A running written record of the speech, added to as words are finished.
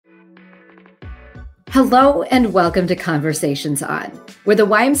Hello and welcome to Conversations On, where the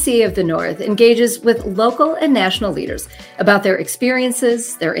YMCA of the North engages with local and national leaders about their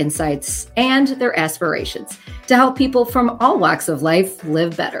experiences, their insights, and their aspirations to help people from all walks of life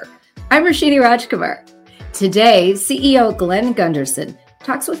live better. I'm Rashidi Rajkumar. Today, CEO Glenn Gunderson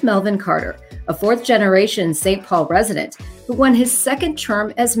talks with Melvin Carter, a fourth-generation St. Paul resident who won his second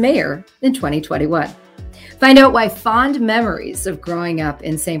term as mayor in 2021. Find out why fond memories of growing up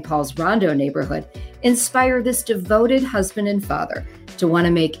in St. Paul's Rondo neighborhood inspire this devoted husband and father to want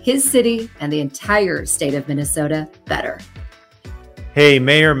to make his city and the entire state of Minnesota better. Hey,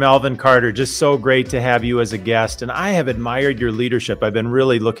 Mayor Melvin Carter, just so great to have you as a guest. And I have admired your leadership. I've been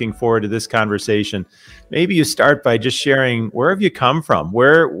really looking forward to this conversation. Maybe you start by just sharing, where have you come from?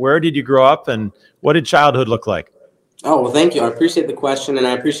 Where did you grow up and what did childhood look like? Oh, well, thank you. I appreciate the question and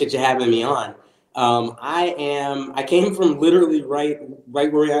I appreciate you having me on. I came from literally right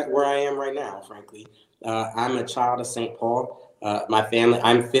where I am right now, frankly. I'm a child of St. Paul. My family,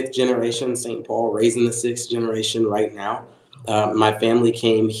 I'm fifth generation St. Paul, raising the sixth generation right now. My family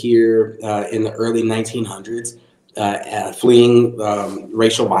came here in the early 1900s, fleeing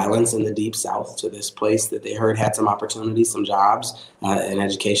racial violence in the Deep South to this place that they heard had some opportunities, some jobs, and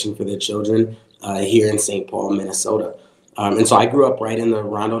education for their children here in St. Paul, Minnesota. And so I grew up right in the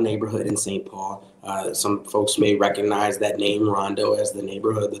Rondo neighborhood in St. Paul. Some folks may recognize that name, Rondo, as the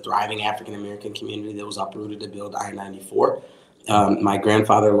neighborhood, the thriving African-American community that was uprooted to build I-94. My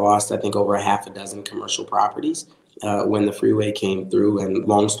grandfather lost, I think, over a half a dozen commercial properties when the freeway came through. And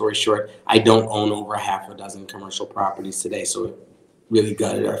long story short, I don't own over a half a dozen commercial properties today. So it really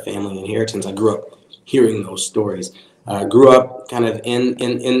gutted our family inheritance. I grew up hearing those stories. Grew up kind of in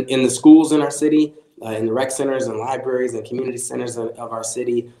the schools in our city, in the rec centers and libraries and community centers of our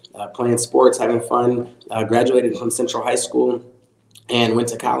city, playing sports, having fun. Graduated from Central High School and went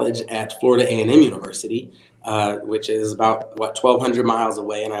to college at Florida A&M University, which is about, 1,200 miles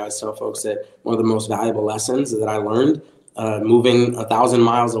away. And I always tell folks that one of the most valuable lessons that I learned moving 1,000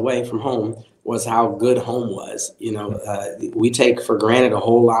 miles away from home was how good home was. You know, we take for granted a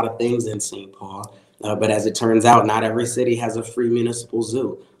whole lot of things in St. Paul, but as it turns out, not every city has a free municipal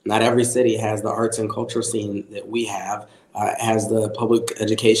zoo. Not every city has the arts and culture scene that we have, has the public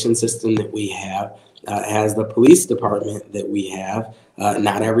education system that we have, has the police department that we have.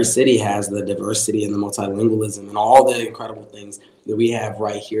 Not every city has the diversity and the multilingualism and all the incredible things that we have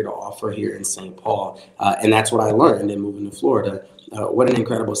right here to offer here in St. Paul. And that's what I learned in moving to Florida. What an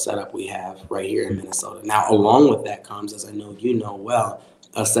incredible setup we have right here in Minnesota. Now, along with that comes, as I know you know well,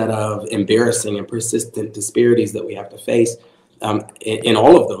 a set of embarrassing and persistent disparities that we have to face in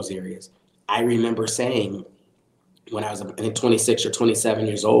all of those areas. I remember saying when I was, I think, 26 or 27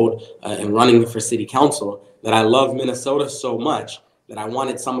 years old and running for city council that I love Minnesota so much that I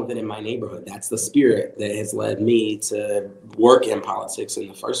wanted some of it in my neighborhood. That's the spirit that has led me to work in politics in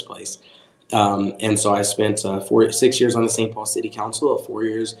the first place. And so I spent 6 years on the St. Paul City Council, 4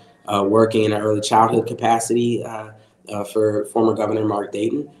 years working in an early childhood capacity for former Governor Mark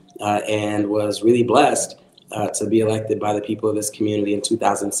Dayton, and was really blessed to be elected by the people of this community in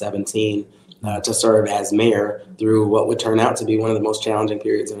 2017 to serve as mayor through what would turn out to be one of the most challenging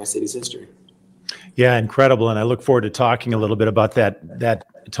periods in our city's history. Yeah, incredible. And I look forward to talking a little bit about that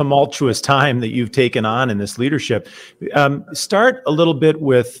tumultuous time that you've taken on in this leadership. Start a little bit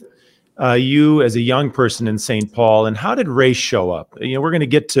with you as a young person in St. Paul, and how did race show up? You know, we're going to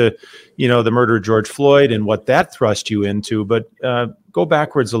get to, the murder of George Floyd and what that thrust you into, but go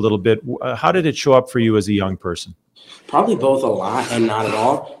backwards a little bit. How did it show up for you as a young person? Probably both a lot and not at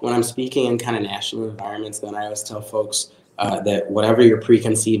all. When I'm speaking in kind of national environments, then I always tell folks that whatever your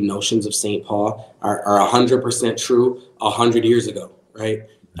preconceived notions of St. Paul are 100% true 100 years ago, right?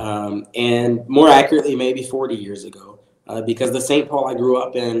 And more accurately, maybe 40 years ago, because the St. Paul I grew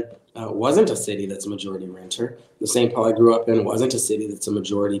up in wasn't a city that's majority renter. The St. Paul I grew up in wasn't a city that's a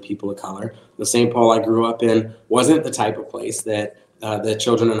majority people of color. The St. Paul I grew up in wasn't the type of place that the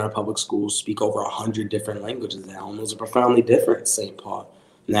children in our public schools speak over 100 different languages at home. It was a profoundly different St. Paul.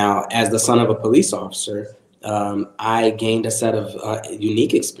 Now, as the son of a police officer, I gained a set of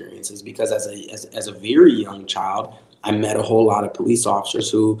unique experiences because as a very young child, I met a whole lot of police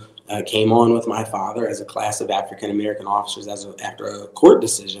officers who came on with my father as a class of African-American officers after a court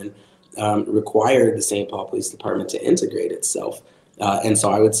decision required the St. Paul Police Department to integrate itself. And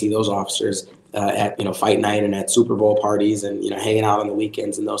so I would see those officers at fight night and at Super Bowl parties and hanging out on the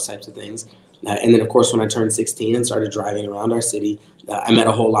weekends and those types of things. And then, of course, when I turned 16 and started driving around our city, I met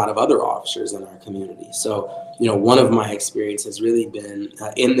a whole lot of other officers in our community. So, one of my experiences has really been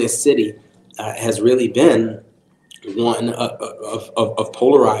in this city has really been one of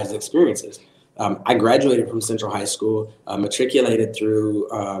polarized experiences. I graduated from Central High School, matriculated through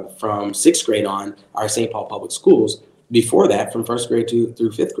from 6th grade on our St. Paul Public Schools. Before that, from 1st grade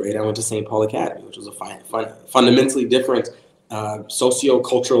through 5th grade, I went to St. Paul Academy, which was a fundamentally different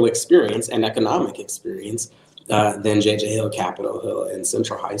socio-cultural experience and economic experience than J.J. Hill, Capitol Hill, and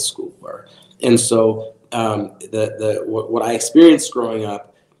Central High School were. And so what I experienced growing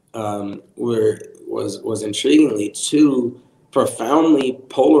up was intriguingly two profoundly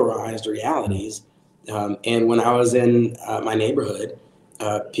polarized realities. And when I was in my neighborhood,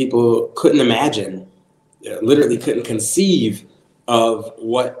 people couldn't imagine, literally couldn't conceive of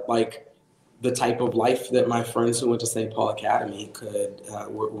what the type of life that my friends who went to St. Paul Academy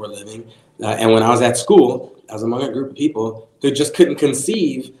were living. And when I was at school, I was among a group of people who just couldn't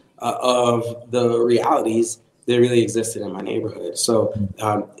conceive of the realities that really existed in my neighborhood. So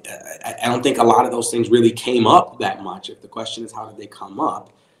I don't think a lot of those things really came up that much. If the question is how did they come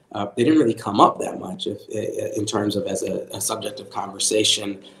up, they didn't really come up that much in terms of as a subject of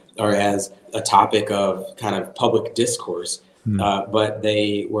conversation or as a topic of kind of public discourse. But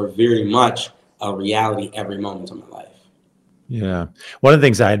they were very much a reality every moment of my life. Yeah. One of the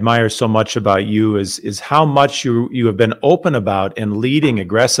things I admire so much about you is how much you have been open about and leading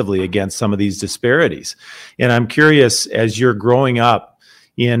aggressively against some of these disparities. And I'm curious, as you're growing up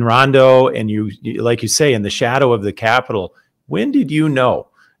in Rondo and you, like you say, in the shadow of the Capitol, when did you know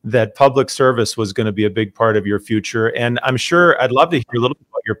that public service was going to be a big part of your future? And I'm sure I'd love to hear a little bit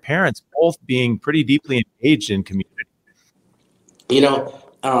about your parents both being pretty deeply engaged in community.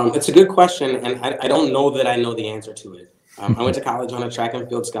 It's a good question, and I don't know that I know the answer to it. I went to college on a track and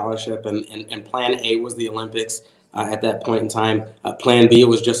field scholarship, and Plan A was the Olympics at that point in time. Plan B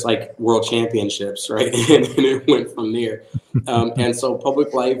was just like world championships, right? and it went from there. And so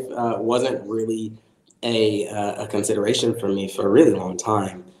public life wasn't really a consideration for me for a really long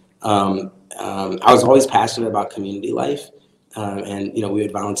time. I was always passionate about community life. And we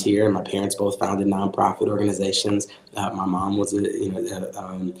would volunteer, and my parents both founded nonprofit organizations. My mom was a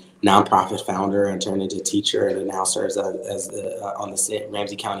nonprofit founder and turned into a teacher, and now serves on the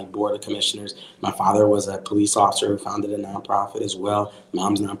Ramsey County Board of Commissioners. My father was a police officer who founded a nonprofit as well.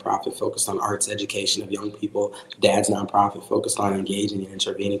 Mom's nonprofit focused on arts education of young people. Dad's nonprofit focused on engaging and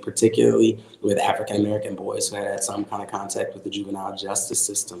intervening, particularly with African American boys who had some kind of contact with the juvenile justice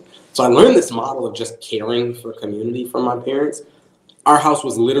system. So I learned this model of just caring for community from my parents. Our house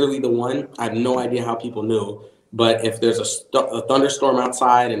was literally the one. I have no idea how people knew, but if there's a thunderstorm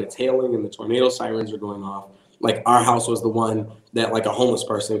outside and it's hailing and the tornado sirens are going off, our house was the one that a homeless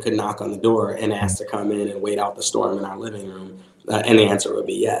person could knock on the door and ask to come in and wait out the storm in our living room. And the answer would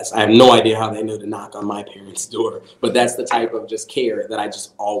be yes. I have no idea how they knew to knock on my parents' door, but that's the type of just care that I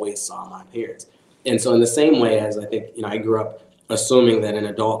just always saw my parents. And so in the same way as I think, I grew up assuming that an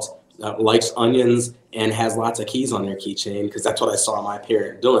adult likes onions and has lots of keys on their keychain, because that's what I saw my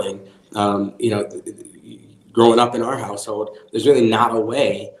parent doing. Growing up in our household, there's really not a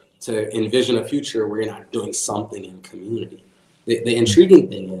way to envision a future where you're not doing something in community. The intriguing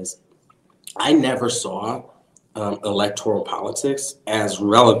thing is, I never saw electoral politics as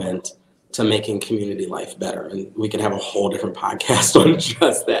relevant to making community life better. And we can have a whole different podcast on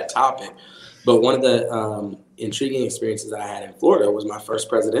just that topic. But one of the intriguing experiences that I had in Florida was my first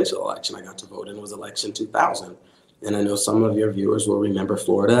presidential election I got to vote in was election 2000. And I know some of your viewers will remember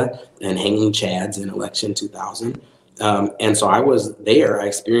Florida and hanging chads in election 2000. And so I was there. I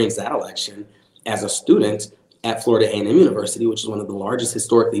experienced that election as a student at Florida A&M University, which is one of the largest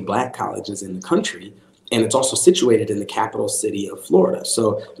historically Black colleges in the country. And it's also situated in the capital city of Florida.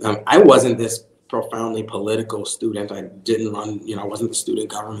 So I wasn't this profoundly political student. I didn't run, I wasn't the student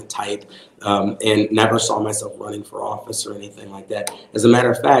government type, and never saw myself running for office or anything like that. As a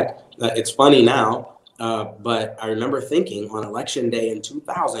matter of fact, it's funny now, but I remember thinking on election day in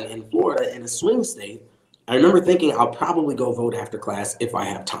 2000 in Florida, in a swing state, I remember thinking I'll probably go vote after class if I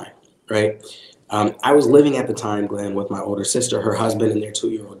have time, right? I was living at the time, Glenn, with my older sister, her husband, and their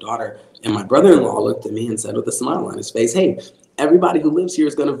 2-year-old daughter. And my brother-in-law looked at me and said with a smile on his face, "Hey, everybody who lives here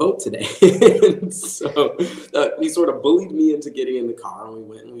is going to vote today." So he sort of bullied me into getting in the car, and we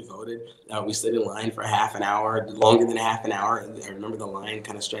went and we voted. We stood in line for half an hour, longer than half an hour. I remember the line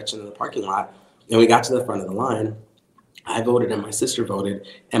kind of stretching in the parking lot. And we got to the front of the line. I voted and my sister voted.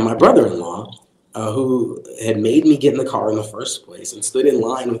 And my brother-in-law, who had made me get in the car in the first place and stood in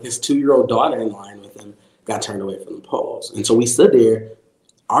line with his 2-year-old daughter in line with him, got turned away from the polls. And so we stood there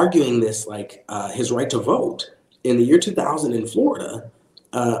arguing this, his right to vote in the year 2000 in Florida,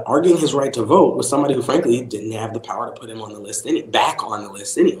 arguing his right to vote with somebody who frankly didn't have the power to put him on the list, back on the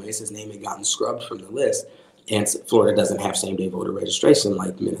list anyways. His name had gotten scrubbed from the list. And Florida doesn't have same-day voter registration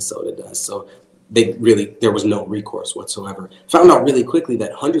like Minnesota does. So there was no recourse whatsoever. Found out really quickly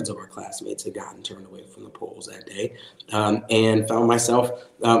that hundreds of our classmates had gotten turned away from the polls that day, and found myself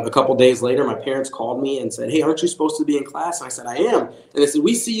a couple days later, my parents called me and said, "Hey, aren't you supposed to be in class?" And I said, "I am." And they said,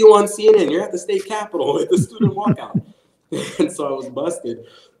 "We see you on CNN. You're at the state capitol at the student walkout." And so I was busted.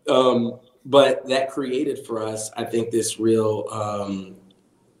 But that created for us, I think, this real,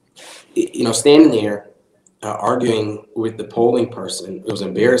 standing there, arguing with the polling person. It was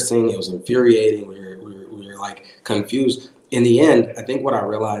embarrassing. It was infuriating. We were like confused. In the end, I think what I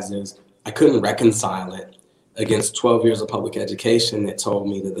realized is I couldn't reconcile it against 12 years of public education that told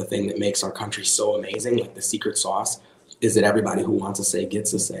me that the thing that makes our country so amazing, like the secret sauce, is that everybody who wants a say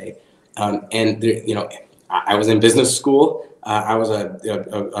gets a say. I was in business school. I was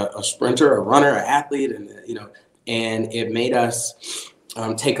a sprinter, a runner, an athlete, and it made us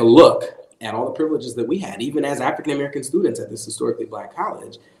take a look at all the privileges that we had, even as African-American students at this historically Black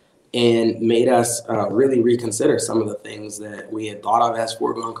college, and made us really reconsider some of the things that we had thought of as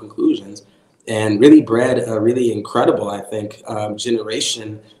foregone conclusions, and really bred a really incredible, I think,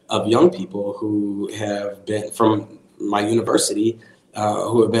 generation of young people who have been from my university,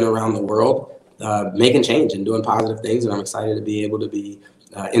 who have been around the world, making change and doing positive things. And I'm excited to be able to be,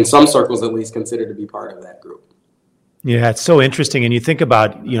 in some circles at least, considered to be part of that group. Yeah, it's so interesting. And you think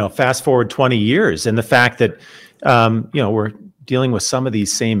about, fast forward 20 years and the fact that, we're dealing with some of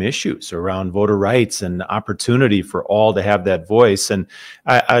these same issues around voter rights and opportunity for all to have that voice. And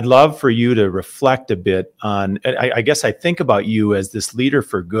I'd love for you to reflect a bit on, I guess I think about you as this leader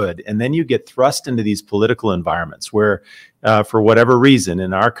for good, and then you get thrust into these political environments where, for whatever reason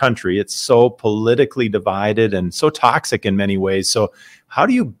in our country, it's so politically divided and so toxic in many ways. So how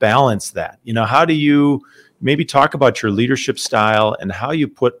do you balance that? How do you maybe talk about your leadership style and how you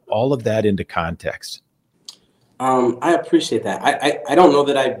put all of that into context? I appreciate that. I don't know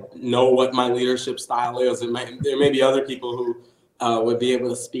that I know what my leadership style is. There may be other people who would be able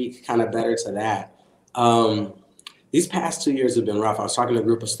to speak kind of better to that. These past 2 years have been rough. I was talking to a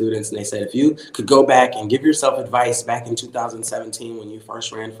group of students and they said, if you could go back and give yourself advice back in 2017 when you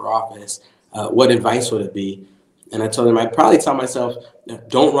first ran for office, what advice would it be? And I told them I'd probably tell myself,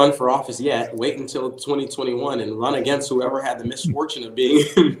 don't run for office yet. Wait until 2021 and run against whoever had the misfortune of being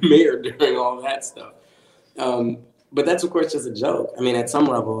mayor during all that stuff. But that's, of course, just a joke. I mean, at some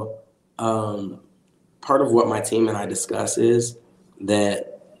level, part of what my team and I discuss is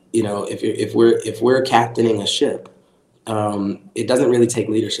that, if we're captaining a ship, it doesn't really take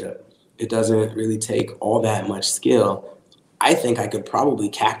leadership. It doesn't really take all that much skill. I think I could probably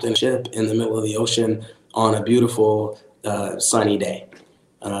captain a ship in the middle of the ocean on a beautiful, sunny day.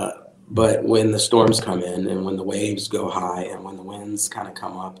 But when the storms come in and when the waves go high and when the winds kind of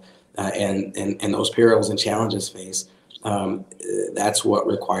come up, and those perils and challenges face, that's what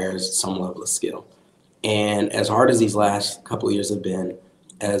requires some level of skill. And as hard as these last couple of years have been,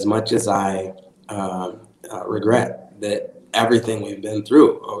 as much as I regret that everything we've been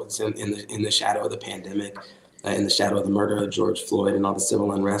through, it's in the shadow of the pandemic, in the shadow of the murder of George Floyd and all the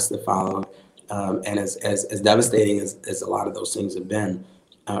civil unrest that followed, and as devastating as a lot of those things have been,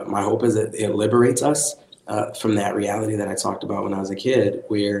 my hope is that it liberates us from that reality that I talked about when I was a kid,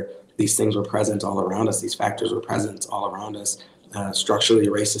 where these things were present all around us. These factors were present all around us. Structurally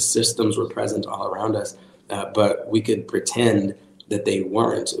racist systems were present all around us. But we could pretend that they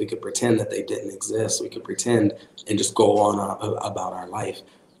weren't. We could pretend that they didn't exist. We could pretend and just go on about our life.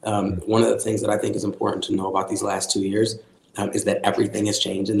 One of the things that I think is important to know about these last 2 years is that everything has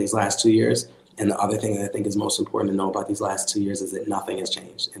changed in these last 2 years. And the other thing that I think is most important to know about these last 2 years is that nothing has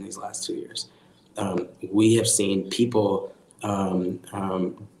changed in these last 2 years. We have seen people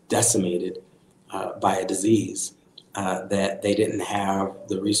decimated by a disease that they didn't have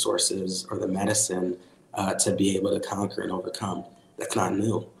the resources or the medicine to be able to conquer and overcome. That's not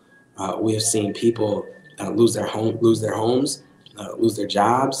new. We have seen people lose their homes, lose their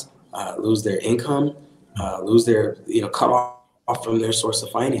jobs, lose their income, lose their, cut off from their source of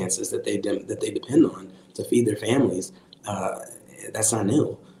finances that they depend on to feed their families. That's not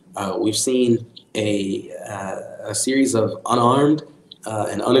new. We've seen a series of unarmed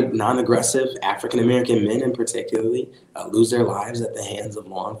and non-aggressive African-American men in particularly lose their lives at the hands of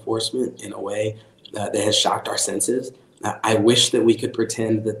law enforcement in a way that has shocked our senses. I wish that we could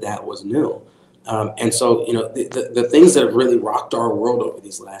pretend that that was new. And so, the things that have really rocked our world over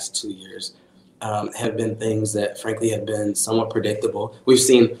these last 2 years have been things that, frankly, have been somewhat predictable. We've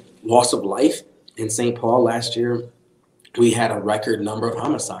seen loss of life in St. Paul last year. We had a record number of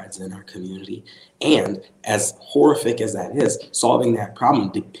homicides in our community. And as horrific as that is, solving that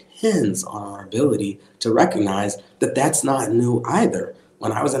problem depends on our ability to recognize that that's not new either.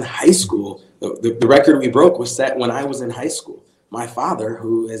 when I was in high school. The record we broke was set when I was in high school. My father,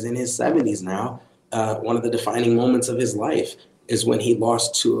 who is in his 70s now, one of the defining moments of his life is when he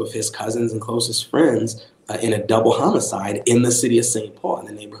lost two of his cousins and closest friends in a double homicide in the city of St. Paul, in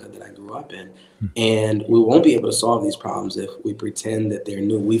the neighborhood that I grew up in. And we won't be able to solve these problems if we pretend that they're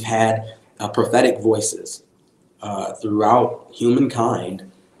new. We've had prophetic voices throughout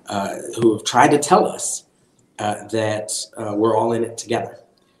humankind who have tried to tell us that we're all in it together.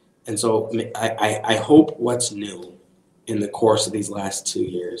 And so I hope what's new in the course of these last 2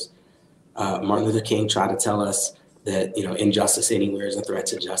 years, Martin Luther King tried to tell us that, injustice anywhere is a threat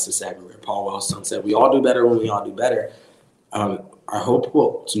to justice everywhere. Paul Wellstone said, we all do better when we all do better. I hope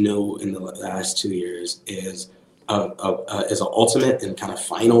what's new in the last 2 years is an ultimate and kind of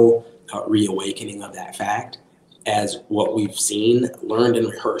final reawakening of that fact, as what we've seen, learned, and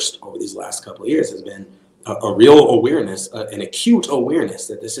rehearsed over these last couple of years has been a real awareness, an acute awareness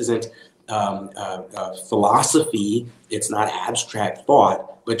that this isn't philosophy, it's not abstract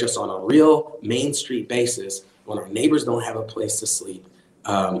thought, but just on a real Main Street basis, when our neighbors don't have a place to sleep,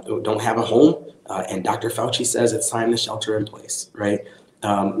 don't have a home, and Dr. Fauci says it's time to shelter in place, right?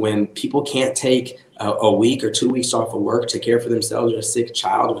 When people can't take a week or 2 weeks off of work to care for themselves or a sick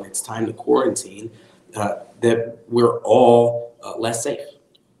child, when it's time to quarantine, that we're all less safe.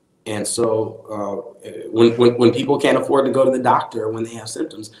 And so when people can't afford to go to the doctor when they have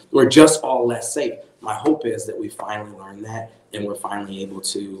symptoms, we're just all less safe. My hope is that we finally learn that, and we're finally able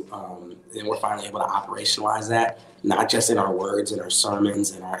to operationalize that, not just in our words and our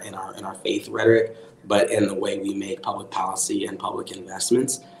sermons and our faith rhetoric, but in the way we make public policy and public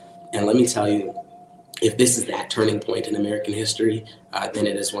investments. And let me tell you, if this is that turning point in American history, then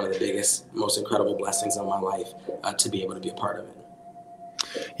it is one of the biggest, most incredible blessings of my life to be able to be a part of it.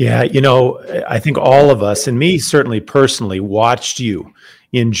 Yeah, I think all of us, and me certainly personally, watched you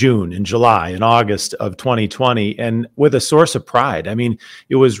in June, in July, in August of 2020, and with a source of pride. I mean,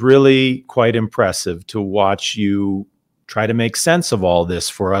 it was really quite impressive to watch you try to make sense of all this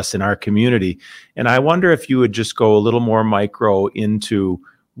for us in our community. And I wonder if you would just go a little more micro into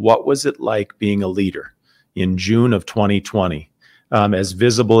what was it like being a leader in June of 2020, as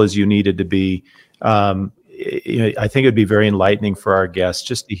visible as you needed to be. I think it'd be very enlightening for our guests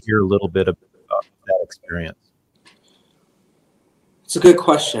just to hear a little bit about that experience. It's a good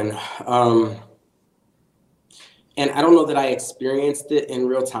question. And I don't know that I experienced it in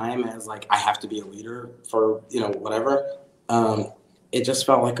real time as like, I have to be a leader for, whatever. It just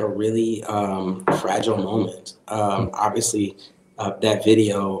felt like a really fragile moment. Obviously, that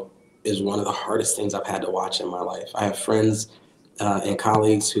video is one of the hardest things I've had to watch in my life. I have friends and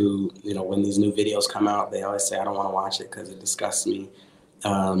colleagues who, when these new videos come out, they always say, I don't want to watch it because it disgusts me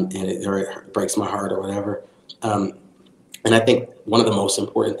and it breaks my heart or whatever. And I think one of the most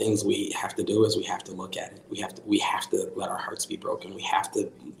important things we have to do is we have to look at it. We have to let our hearts be broken. We have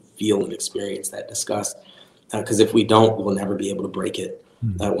to feel and experience that disgust, because if we don't, we'll never be able to break it.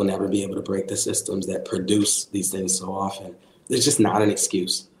 We'll never be able to break the systems that produce these things so often. There's just not an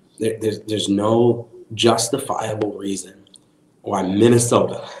excuse. There's no justifiable reason why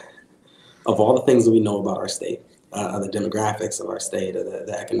Minnesota, of all the things that we know about our state, the demographics of our state,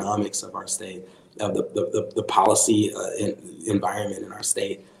 the economics of our state, the policy environment in our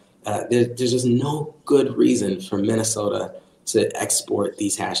state, there's just no good reason for Minnesota to export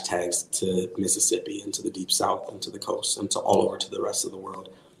these hashtags to Mississippi and to the Deep South and to the coast and to all over to the rest of the world.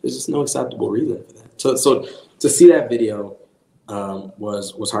 There's just no acceptable reason for that. So to see that video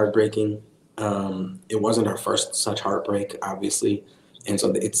was heartbreaking. It wasn't our first such heartbreak, obviously. And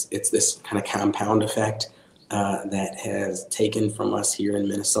so it's this kind of compound effect that has taken from us here in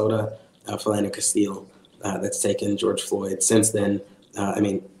Minnesota, Philando Castile, that's taken George Floyd. Since then,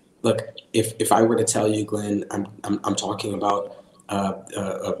 look, if I were to tell you, Glenn, I'm talking about a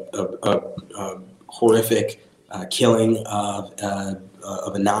horrific killing of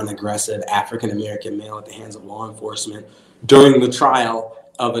a non-aggressive African-American male at the hands of law enforcement during the trial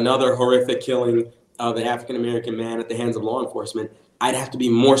of another horrific killing of an African-American man at the hands of law enforcement, I'd have to be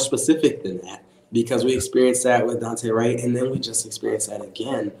more specific than that, because we experienced that with Dante Wright, and then we just experienced that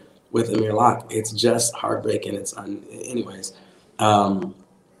again with Amir Locke. It's just heartbreaking. Anyways.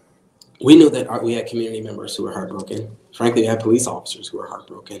 We knew that we had community members who were heartbroken. Frankly, we had police officers who were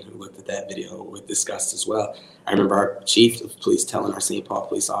heartbroken who looked at that video with disgust as well. I remember our chief of police telling our St. Paul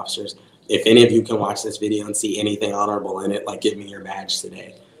police officers, if any of you can watch this video and see anything honorable in it, like, give me your badge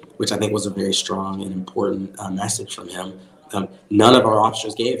today, which I think was a very strong and important message from him. None of our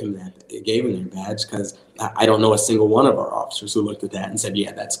officers gave him their badge, because I don't know a single one of our officers who looked at that and said,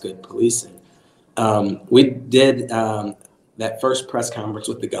 yeah, that's good policing. We did that first press conference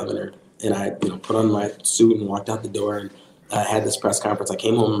with the governor, and I put on my suit and walked out the door and had this press conference. I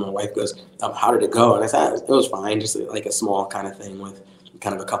came home and my wife goes, how did it go? And I said, it was fine, just like a small kind of thing with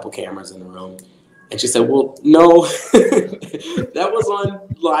kind of a couple cameras in the room. And she said, well, no, that was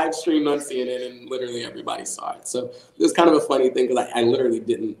on live stream on CNN and literally everybody saw it. So it was kind of a funny thing because I literally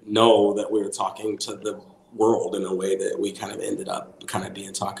didn't know that we were talking to the world in a way that we kind of ended up kind of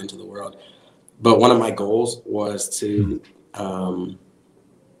being talking to the world. But one of my goals was to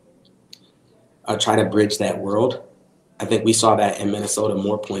try to bridge that world. I think we saw that in Minnesota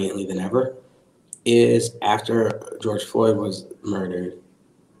more poignantly than ever, is after George Floyd was murdered,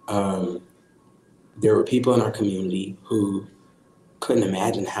 there were people in our community who couldn't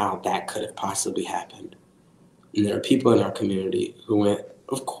imagine how that could have possibly happened. And there are people in our community who went,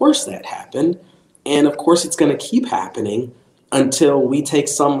 of course that happened. And of course it's going to keep happening until we take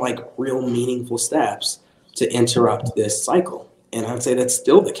some like real meaningful steps to interrupt this cycle. And I'd say that's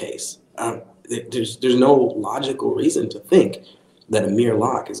still the case. There's no logical reason to think that Amir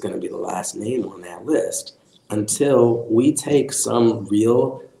Locke is going to be the last name on that list until we take some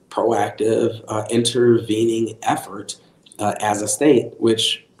real proactive intervening effort as a state,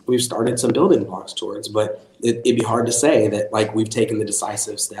 which we've started some building blocks towards, but it'd be hard to say that like we've taken the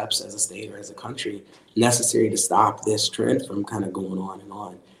decisive steps as a state or as a country necessary to stop this trend from kind of going on and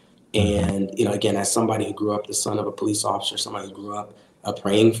on. And, again, as somebody who grew up the son of a police officer, somebody who grew up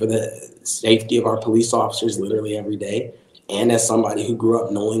praying for the safety of our police officers literally every day, and as somebody who grew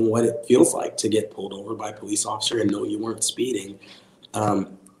up knowing what it feels like to get pulled over by a police officer and know you weren't speeding,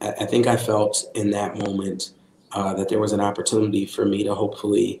 I think I felt in that moment that there was an opportunity for me to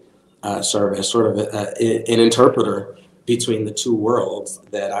hopefully serve as sort of an interpreter between the two worlds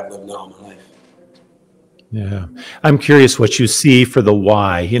that I've lived in all my life. Yeah. I'm curious what you see for the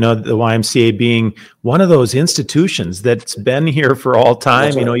Y, the YMCA being one of those institutions that's been here for all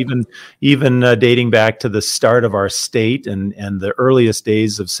time, right. even dating back to the start of our state and the earliest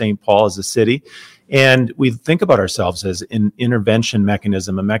days of St. Paul as a city. And we think about ourselves as an intervention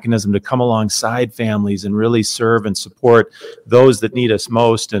mechanism, a mechanism to come alongside families and really serve and support those that need us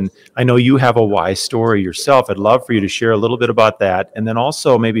most. And I know you have a Y story yourself. I'd love for you to share a little bit about that. And then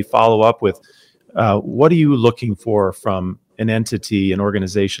also maybe follow up with what are you looking for from an entity, an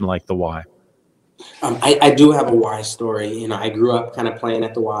organization like the Y? I do have a Y story. I grew up kind of playing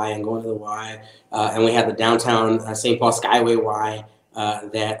at the Y and going to the Y. And we had the downtown St. Paul Skyway Y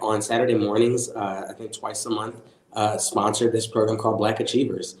that on Saturday mornings, I think twice a month, sponsored this program called Black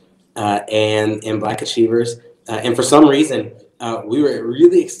Achievers. And Black Achievers, and for some reason, we were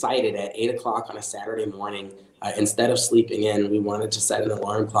really excited at 8 o'clock on a Saturday morning. Instead of sleeping in, we wanted to set an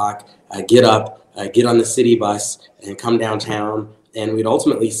alarm clock, get up, get on the city bus and come downtown. And we'd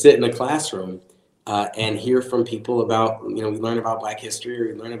ultimately sit in a classroom and hear from people about, we learn about Black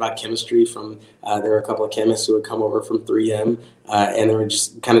history, we learn about chemistry from, there were a couple of chemists who would come over from 3M, and there were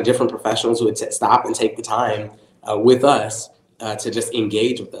just kind of different professionals who would stop and take the time with us to just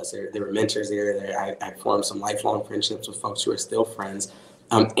engage with us. There were mentors there. I formed some lifelong friendships with folks who are still friends.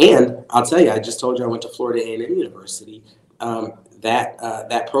 And I'll tell you, I just told you I went to Florida A&M University.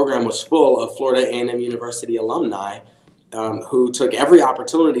 That program was full of Florida A&M University alumni who took every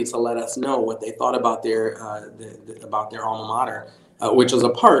opportunity to let us know what they thought about their alma mater, which was a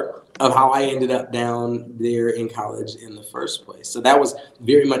part of how I ended up down there in college in the first place. So that was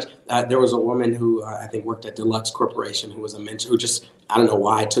very much, there was a woman who I think worked at Deluxe Corporation who was a mentor, who just, I don't know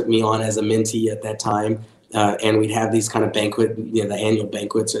why, took me on as a mentee at that time. And we'd have these kind of the annual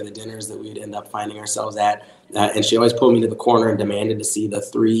banquets or the dinners that we'd end up finding ourselves at. And she always pulled me to the corner and demanded to see the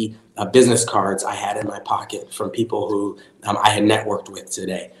 3 business cards I had in my pocket from people who I had networked with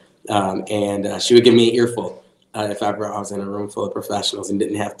today. And she would give me an earful if ever I was in a room full of professionals and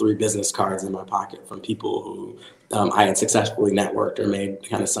didn't have 3 business cards in my pocket from people who I had successfully networked or made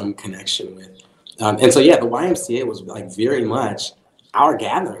kind of some connection with. And so, yeah, the YMCA was like very much our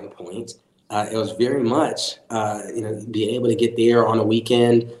gathering point. It was very much, being able to get there on a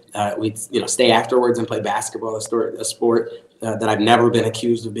weekend. We'd, stay afterwards and play basketball, a sport that I've never been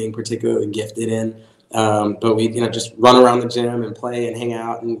accused of being particularly gifted in. But we, just run around the gym and play and hang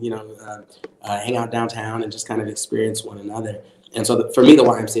out and, hang out downtown and just kind of experience one another. And so for me, the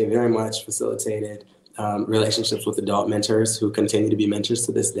YMCA very much facilitated relationships with adult mentors who continue to be mentors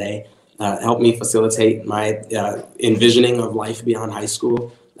to this day, helped me facilitate my envisioning of life beyond high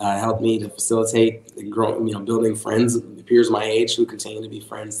school. Helped me to facilitate building friends, peers my age who continue to be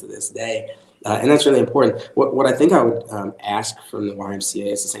friends to this day. And that's really important. What I think I would ask from the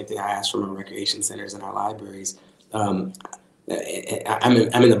YMCA is the same thing I ask from our recreation centers and our libraries. I'm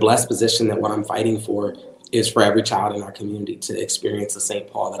in the blessed position that what I'm fighting for is for every child in our community to experience the St.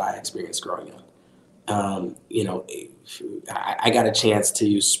 Paul that I experienced growing up. I got a chance to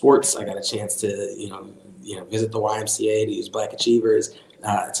use sports. I got a chance to, visit the YMCA, to use Black Achievers,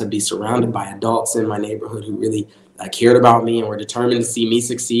 to be surrounded by adults in my neighborhood who really cared about me and were determined to see me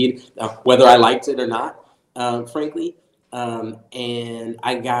succeed, whether I liked it or not, frankly. And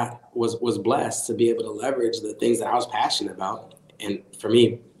I was blessed to be able to leverage the things that I was passionate about. And for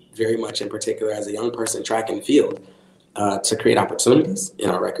me, very much in particular as a young person, track and field, to create opportunities in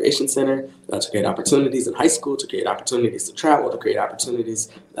our recreation center, to create opportunities in high school, to create opportunities to travel, to create opportunities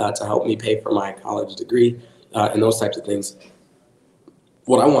to help me pay for my college degree, and those types of things.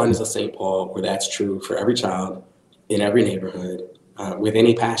 What I want is a St. Paul where that's true for every child in every neighborhood, with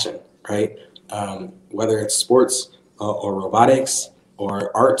any passion, right? Whether it's sports or robotics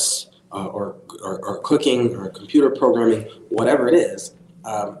or arts or cooking or computer programming, whatever it is.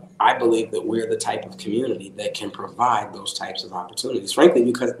 I believe that we're the type of community that can provide those types of opportunities, frankly,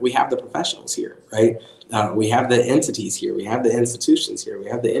 because we have the professionals here, right? We have the entities here. We have the institutions here. We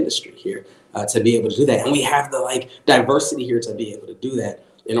have the industry here to be able to do that. And we have the diversity here to be able to do that.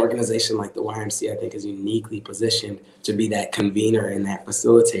 An organization like the YMCA, I think, is uniquely positioned to be that convener and that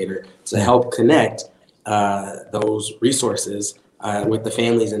facilitator to help connect those resources with the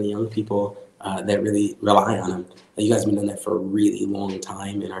families and the young people that really rely on them. You guys have been doing that for a really long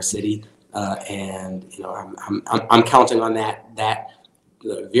time in our city, and I'm counting on that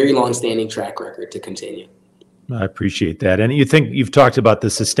very long-standing track record to continue. I appreciate that. And you've talked about the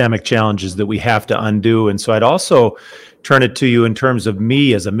systemic challenges that we have to undo, and so I'd also turn it to you in terms of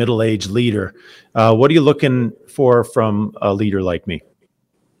me as a middle-aged leader. What are you looking for from a leader like me?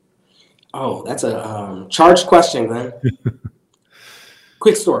 Oh, that's a charged question, Glenn.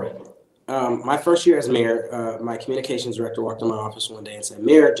 Quick story. My first year as mayor, my communications director walked in my office one day and said,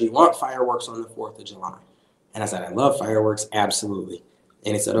 "Mayor, do you want fireworks on the 4th of July?" And I said, "I love fireworks, absolutely."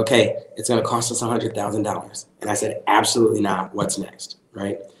 And he said, "Okay, it's going to cost us $100,000. And I said, "Absolutely not. What's next?"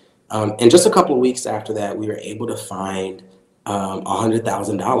 Right? And just a couple of weeks after that, we were able to find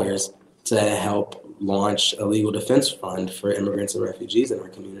 $100,000 to help launch a legal defense fund for immigrants and refugees in our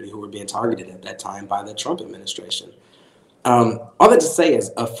community who were being targeted at that time by the Trump administration. All that to say is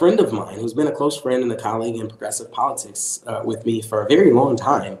a friend of mine who's been a close friend and a colleague in progressive politics with me for a very long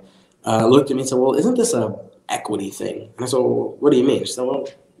time looked at me and said, "Well, isn't this a equity thing?" And I said, "Well, what do you mean?" She said, "Well,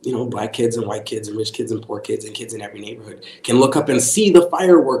 Black kids and white kids and rich kids and poor kids and kids in every neighborhood can look up and see the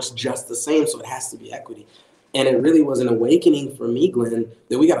fireworks just the same, so it has to be equity." And it really was an awakening for me, Glenn,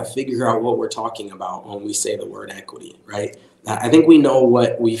 that we got to figure out what we're talking about when we say the word equity, right? I think we know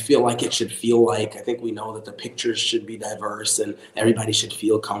what we feel like it should feel like. I think we know that the pictures should be diverse and everybody should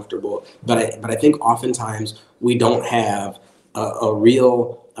feel comfortable. But I think oftentimes we don't have a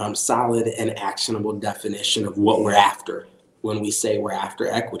real solid and actionable definition of what we're after when we say we're after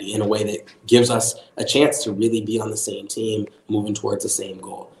equity in a way that gives us a chance to really be on the same team, moving towards the same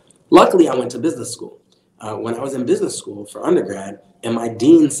goal. Luckily, I went to business school. When I was in business school for undergrad and my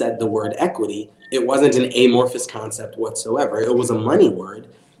dean said the word equity, it wasn't an amorphous concept whatsoever. It was a money word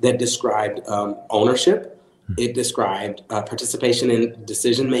that described ownership. It described participation in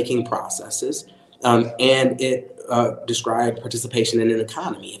decision-making processes. And it described participation in an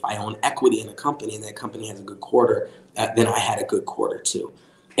economy. If I own equity in a company and that company has a good quarter, then I had a good quarter too.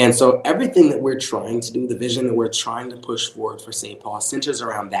 And so everything that we're trying to do, the vision that we're trying to push forward for St. Paul centers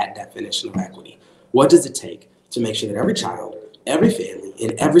around that definition of equity. What does it take to make sure that every child, every family,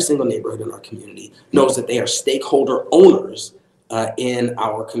 in every single neighborhood in our community knows that they are stakeholder owners in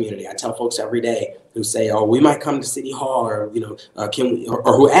our community? I tell folks every day who say, "Oh, we might come to City Hall," or "Can we?"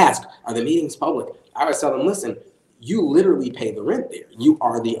 or who ask, "Are the meetings public?" I always tell them, "Listen, you literally pay the rent there. You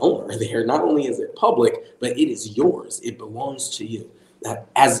are the owner there. Not only is it public, but it is yours. It belongs to you.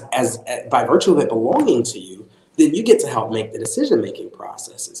 As by virtue of it belonging to you, then you get to help make the decision-making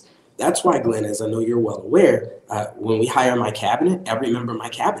processes." That's why, Glenn, as I know you're well aware, when we hire my cabinet, every member of my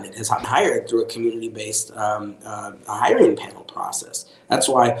cabinet is hired through a community-based hiring panel process. That's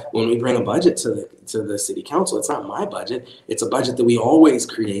why when we bring a budget to the city council, it's not my budget. It's a budget that we always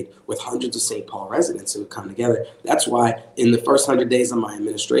create with hundreds of St. Paul residents who come together. That's why in the first 100 days of my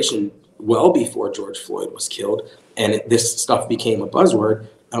administration, well before George Floyd was killed, and this stuff became a buzzword,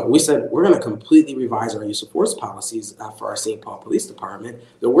 we said we're going to completely revise our use of force policies for our St. Paul Police Department.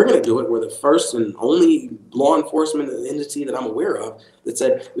 That we're going to do it. We're the first and only law enforcement entity that I'm aware of that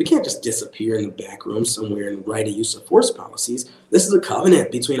said we can't just disappear in the back room somewhere and write a use of force policies. This is a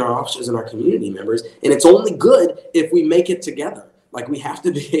covenant between our officers and our community members, and it's only good if we make it together. Like, we have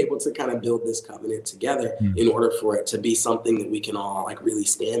to be able to kind of build this covenant together in order for it to be something that we can all like really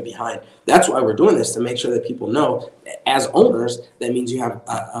stand behind. That's why we're doing this, to make sure that people know, as owners, that means you have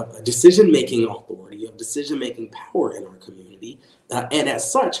a decision-making authority, you have decision-making power in our community. And as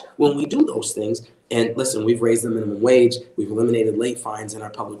such, when we do those things, and listen, we've raised the minimum wage, we've eliminated late fines in our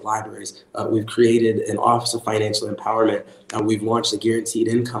public libraries, we've created an Office of Financial Empowerment, we've launched a guaranteed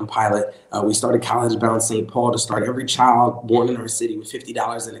income pilot, we started College Bound St. Paul to start every child born in our city with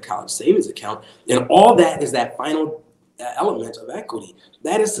 $50 in a college savings account. And all that is that final element of equity.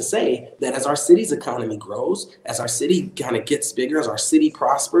 That is to say that as our city's economy grows, as our city kind of gets bigger, as our city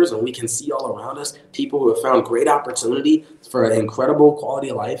prospers, and we can see all around us people who have found great opportunity for an incredible quality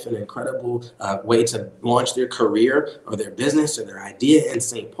of life, an incredible way to launch their career or their business or their idea in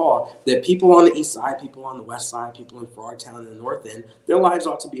St. Paul, that people on the east side, people on the west side, people in Frogtown and the north end, their lives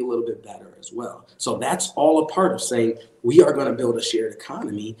ought to be a little bit better as well. So that's all a part of saying we are going to build a shared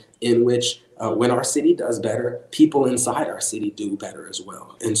economy in which when our city does better, people inside our city do better as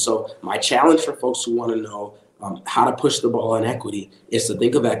well. And so my challenge for folks who want to know how to push the ball on equity is to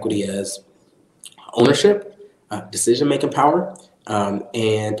think of equity as ownership, decision-making power,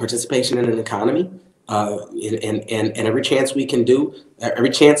 and participation in an economy. And every chance we can do,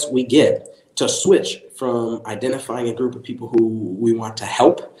 every chance we get to switch from identifying a group of people who we want to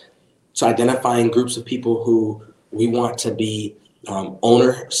help to identifying groups of people who we want to be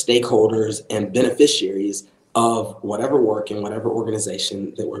owner, stakeholders, and beneficiaries of whatever work and whatever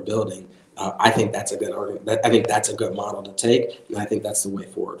organization that we're building. I think that's a good model to take, and I think that's the way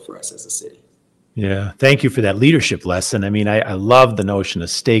forward for us as a city. Yeah, thank you for that leadership lesson. I mean, I love the notion of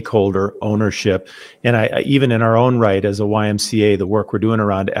stakeholder ownership, and I even in our own right as a YMCA, the work we're doing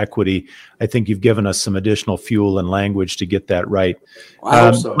around equity, I think you've given us some additional fuel and language to get that right. Well,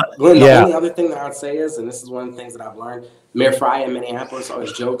 I hope so. Glenn, the only other thing that I would say is, and this is one of the things that I've learned, Mayor Fry in Minneapolis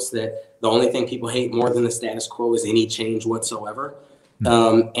always jokes that the only thing people hate more than the status quo is any change whatsoever.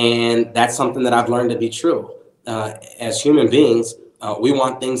 And that's something that I've learned to be true. As human beings, we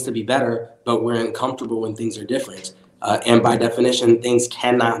want things to be better, but we're uncomfortable when things are different. And by definition, things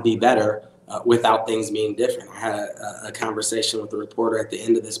cannot be better without things being different. I had a conversation with a reporter at the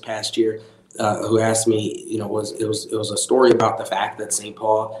end of this past year who asked me, it was a story about the fact that St.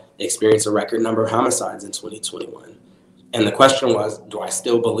 Paul experienced a record number of homicides in 2021. And the question was, do I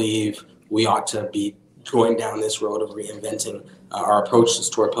still believe we ought to be going down this road of reinventing our approaches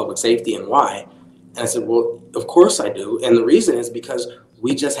toward public safety, and why? And I said, well, of course I do. And the reason is because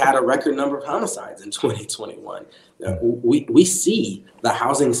we just had a record number of homicides in 2021. We see the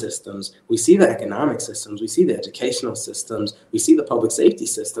housing systems, we see the economic systems, we see the educational systems, we see the public safety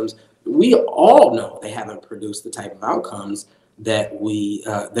systems. We all know they haven't produced the type of outcomes that we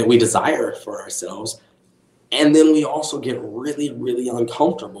desire for ourselves. And then we also get really, really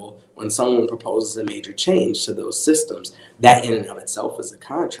uncomfortable when someone proposes a major change to those systems. That in and of itself is a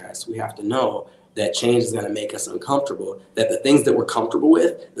contrast. We have to know that change is going to make us uncomfortable, that the things that we're comfortable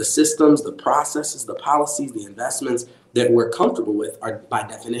with, the systems, the processes, the policies, the investments that we're comfortable with are by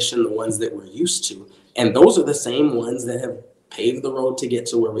definition the ones that we're used to. And those are the same ones that have paved the road to get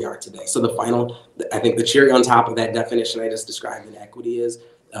to where we are today. So I think the cherry on top of that definition I just described in equity is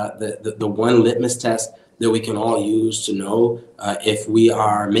the one litmus test that we can all use to know if we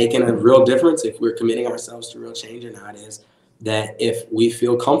are making a real difference, if we're committing ourselves to real change or not, is that if we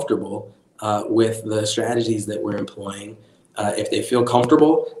feel comfortable with the strategies that we're employing, if they feel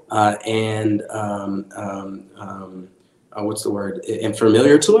comfortable and and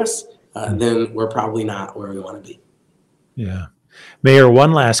familiar to us, then we're probably not where we want to be. Yeah. Mayor,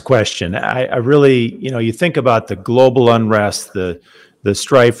 one last question. I really, you think about the global unrest, the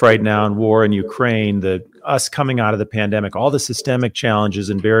strife right now and war in Ukraine, us coming out of the pandemic, all the systemic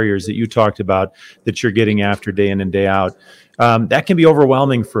challenges and barriers that you talked about that you're getting after day in and day out, that can be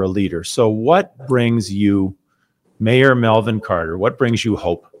overwhelming for a leader. So what brings you, Mayor Melvin Carter, what brings you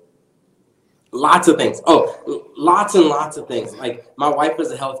hope? Lots of things. Oh, lots and lots of things. Like, my wife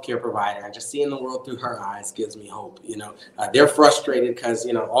is a healthcare provider, and just seeing the world through her eyes gives me hope. They're frustrated because,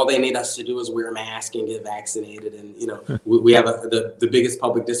 all they need us to do is wear a mask and get vaccinated. And, we have the biggest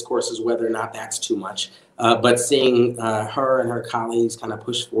public discourse is whether or not that's too much. But seeing her and her colleagues kind of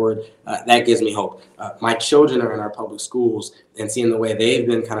push forward, that gives me hope. My children are in our public schools, and seeing the way they've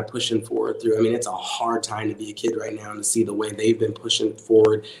been kind of pushing forward through. I mean, it's a hard time to be a kid right now, and to see the way they've been pushing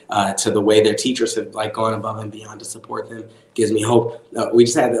forward to the way their teachers have gone above and beyond to support them gives me hope. We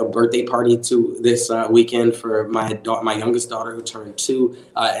just had a birthday party this weekend for my youngest daughter who turned 2,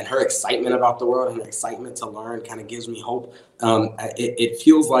 and her excitement about the world and her excitement to learn kind of gives me hope. It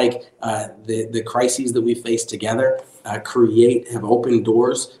feels like the crises that we face together have opened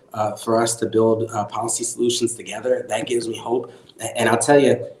doors for us to build policy solutions together. That gives me hope. And I'll tell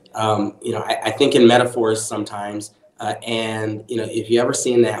you, I think in metaphors sometimes. And if you ever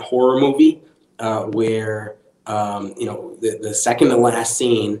seen that horror movie where the second to last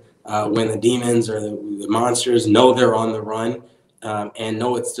scene, when the demons or the monsters know they're on the run, and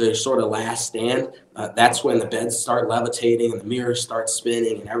know it's their sort of last stand, that's when the beds start levitating and the mirrors start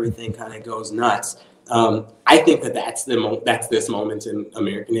spinning and everything kind of goes nuts. I think that's this moment in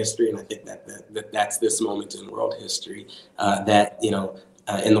American history, and I think that's this moment in world history.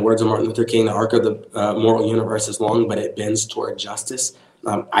 In the words of Martin Luther King, the arc of the moral universe is long, but it bends toward justice.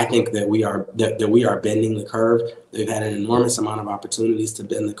 I think that we are bending the curve. We've had an enormous amount of opportunities to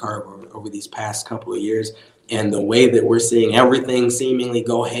bend the curve over these past couple of years. And the way that we're seeing everything seemingly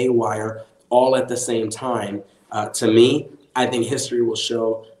go haywire all at the same time, to me, I think history will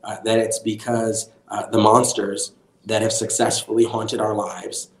show that it's because the monsters that have successfully haunted our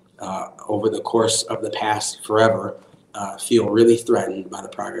lives over the course of the past forever feel really threatened by the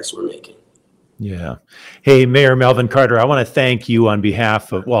progress we're making. Yeah. Hey, Mayor Melvin Carter, I want to thank you on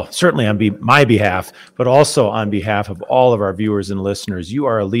behalf of, certainly on my behalf, but also on behalf of all of our viewers and listeners. You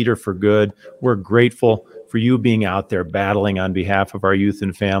are a leader for good. We're grateful for you being out there battling on behalf of our youth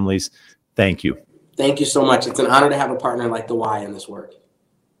and families. Thank you. Thank you so much. It's an honor to have a partner like the Y in this work.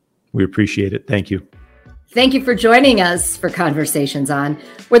 We appreciate it. Thank you. Thank you for joining us for Conversations On,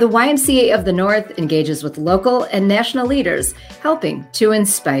 where the YMCA of the North engages with local and national leaders, helping to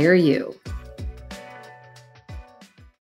inspire you.